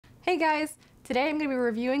Hey guys, today I'm going to be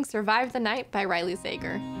reviewing Survive the Night by Riley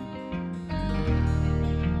Sager.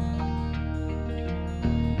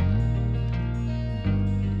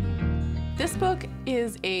 This book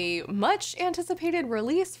is a much anticipated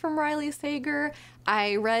release from Riley Sager.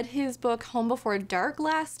 I read his book Home Before Dark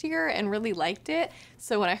last year and really liked it.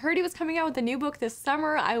 So when I heard he was coming out with a new book this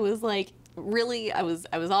summer, I was like, really, I was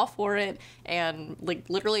all for it. And like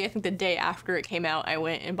literally I think the day after it came out I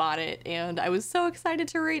went and bought it, and I was so excited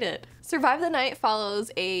to read it. Survive the Night follows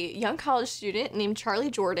a young college student named Charlie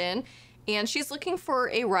Jordan, and she's looking for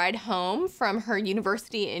a ride home from her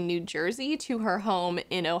university in New Jersey to her home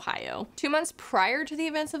in Ohio. 2 months prior to the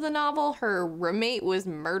events of the novel, her roommate was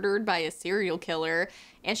murdered by a serial killer,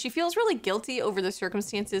 and she feels really guilty over the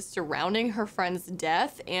circumstances surrounding her friend's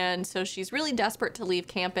death, and so she's really desperate to leave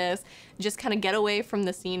campus, just kind of get away from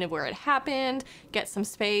the scene of where it happened, get some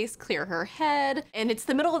space, clear her head. And it's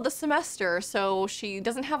the middle of the semester, so she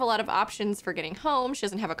doesn't have a lot of options for getting home. She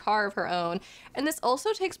doesn't have a car of her own, and this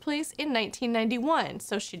also takes place in 1991,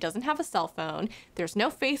 so she doesn't have a cell phone. There's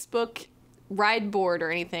no Facebook ride board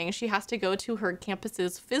or anything. She has to go to her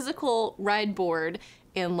campus's physical ride board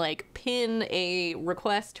and like pin a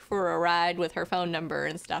request for a ride with her phone number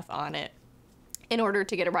and stuff on it in order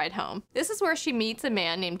to get a ride home. This is where she meets a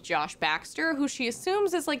man named Josh Baxter, who she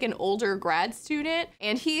assumes is like an older grad student,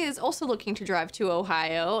 and he is also looking to drive to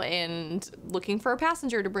Ohio and looking for a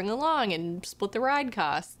passenger to bring along and split the ride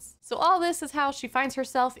costs. So all this is how she finds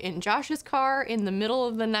herself in Josh's car in the middle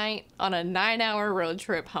of the night on a 9-hour road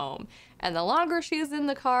trip home. And the longer she is in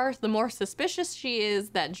the car, the more suspicious she is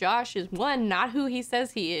that Josh is, one, not who he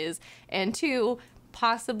says he is, and two,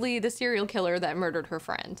 possibly the serial killer that murdered her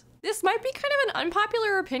friend. This might be kind of an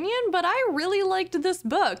unpopular opinion, but I really liked this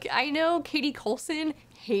book. I know Katie Colson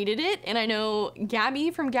hated it, and I know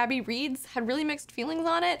Gabby from Gabby Reads had really mixed feelings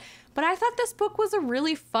on it, but I thought this book was a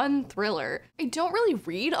really fun thriller. I don't really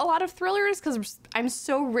read a lot of thrillers because I'm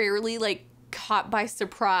so rarely like caught by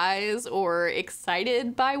surprise or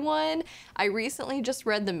excited by one. I recently just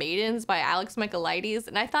read The Maidens by Alex Michaelides,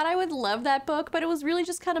 and I thought I would love that book, but it was really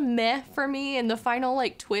just kind of meh for me, and the final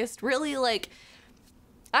like twist really like,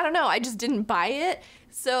 I don't know, I just didn't buy it.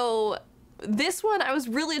 So this one, I was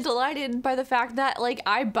really delighted by the fact that like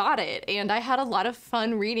I bought it and I had a lot of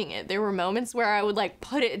fun reading it. There were moments where I would like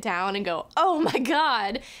put it down and go, oh my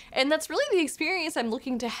god. And that's really the experience I'm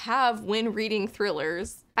looking to have when reading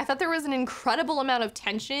thrillers. I thought there was an incredible amount of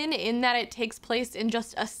tension in that it takes place in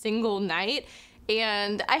just a single night.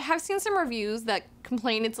 And I have seen some reviews that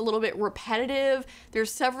complain it's a little bit repetitive.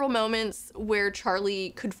 There's several moments where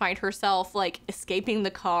Charlie could find herself like escaping the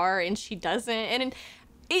car and she doesn't. And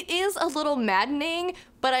it is a little maddening,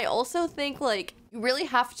 but I also think like you really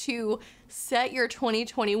have to set your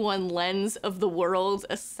 2021 lens of the world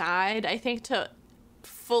aside, I think, to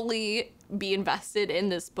fully be invested in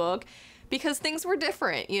this book, because things were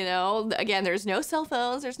different, you know? Again, there's no cell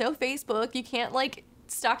phones, there's no Facebook, you can't like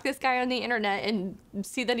stalk this guy on the internet and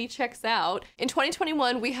see that he checks out. In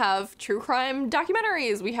 2021, we have true crime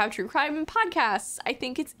documentaries, we have true crime podcasts. I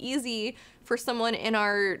think it's easy for someone in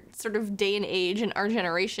our sort of day and age and our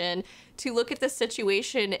generation to look at this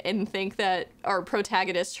situation and think that our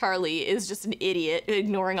protagonist, Charlie, is just an idiot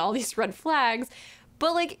ignoring all these red flags.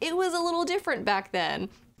 But like, it was a little different back then.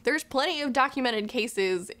 There's plenty of documented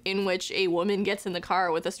cases in which a woman gets in the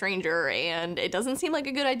car with a stranger and it doesn't seem like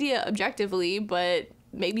a good idea objectively, but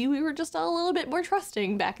maybe we were just a little bit more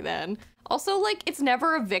trusting back then. Also, like, it's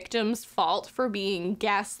never a victim's fault for being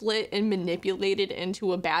gaslit and manipulated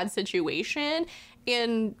into a bad situation,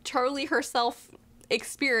 and Charlie herself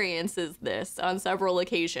experiences this on several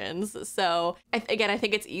occasions. So again, I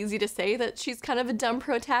think it's easy to say that she's kind of a dumb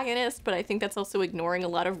protagonist, but I think that's also ignoring a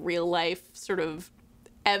lot of real life sort of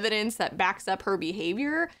evidence that backs up her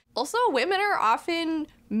behavior. Also, women are often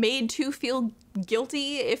made to feel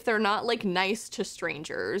guilty if they're not like nice to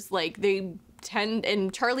strangers. Like they tend,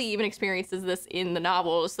 and Charlie even experiences this in the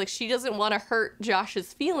novels, like she doesn't want to hurt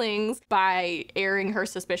Josh's feelings by airing her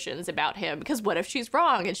suspicions about him, because what if she's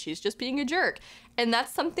wrong and she's just being a jerk? And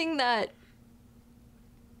that's something that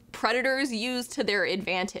predators use to their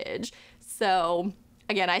advantage. So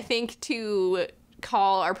again, I think to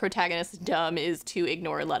call our protagonist dumb is to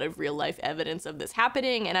ignore a lot of real life evidence of this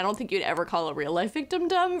happening, and I don't think you'd ever call a real life victim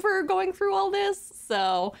dumb for going through all this.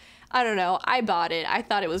 So I don't know, I bought it. I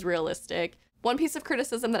thought it was realistic. One piece of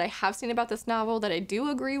criticism that I have seen about this novel that I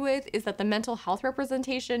do agree with is that the mental health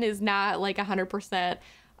representation is not like 100%.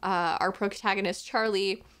 Our protagonist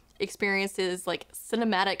Charlie experiences like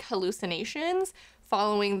cinematic hallucinations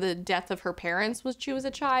following the death of her parents when she was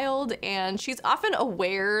a child, and she's often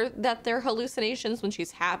aware that they're hallucinations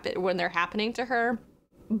when they're happening to her.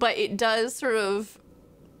 but it does sort of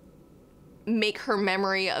make her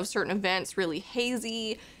memory of certain events really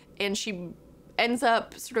hazy, and she ends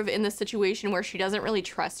up sort of in this situation where she doesn't really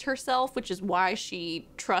trust herself, which is why she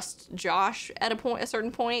trusts Josh at a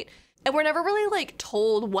certain point. And we're never really like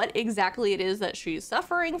told what exactly it is that she's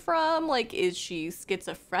suffering from. Like, is she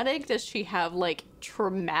schizophrenic? Does she have like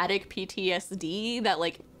traumatic PTSD that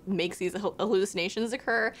like makes these hallucinations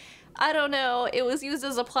occur? I don't know. It was used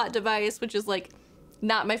as a plot device, which is like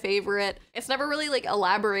not my favorite. It's never really like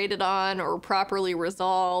elaborated on or properly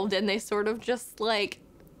resolved, and they sort of just like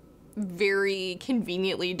very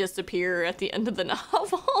conveniently disappear at the end of the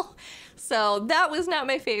novel. So that was not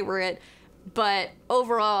my favorite. But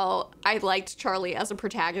overall, I liked Charlie as a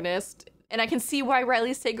protagonist, and I can see why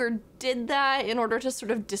Riley Sager did that in order to sort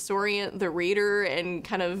of disorient the reader and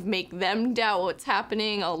kind of make them doubt what's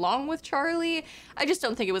happening along with Charlie. I just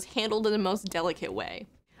don't think it was handled in the most delicate way.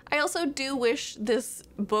 I also do wish this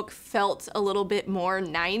book felt a little bit more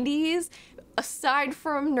 90s. Aside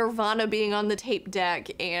from Nirvana being on the tape deck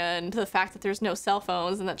and the fact that there's no cell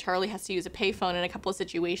phones and that Charlie has to use a payphone in a couple of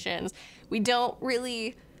situations, we don't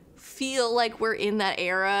really feel like we're in that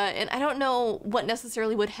era, and I don't know what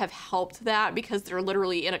necessarily would have helped that because they're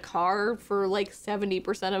literally in a car for like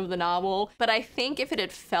 70% of the novel. But I think if it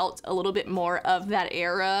had felt a little bit more of that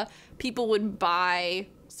era, people would buy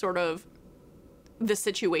sort of the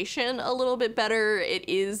situation a little bit better. It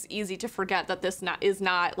is easy to forget that this is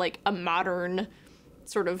not like a modern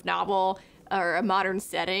sort of novel or a modern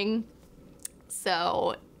setting.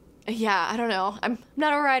 So yeah, I don't know. I'm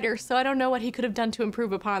not a writer, so I don't know what he could have done to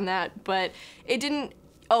improve upon that, but it didn't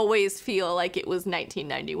always feel like it was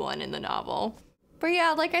 1991 in the novel. But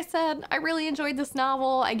yeah, like I said, I really enjoyed this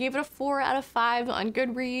novel. I gave it a 4 out of 5 on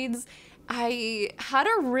Goodreads. I had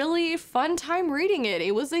a really fun time reading it.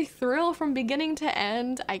 It was a thrill from beginning to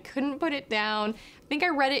end. I couldn't put it down. I think I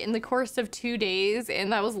read it in the course of 2 days,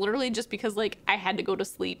 and that was literally just because like I had to go to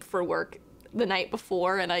sleep for work the night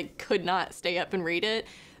before and I could not stay up and read it,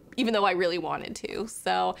 even though I really wanted to.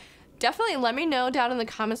 So definitely let me know down in the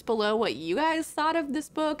comments below what you guys thought of this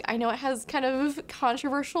book. I know it has kind of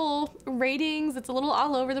controversial ratings. It's a little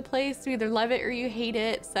all over the place. You either love it or you hate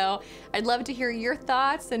it. So I'd love to hear your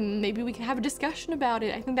thoughts, and maybe we can have a discussion about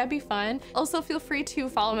it. I think that'd be fun. Also, feel free to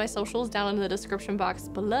follow my socials down in the description box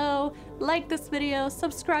below. Like this video,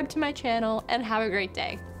 subscribe to my channel, and have a great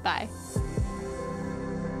day. Bye.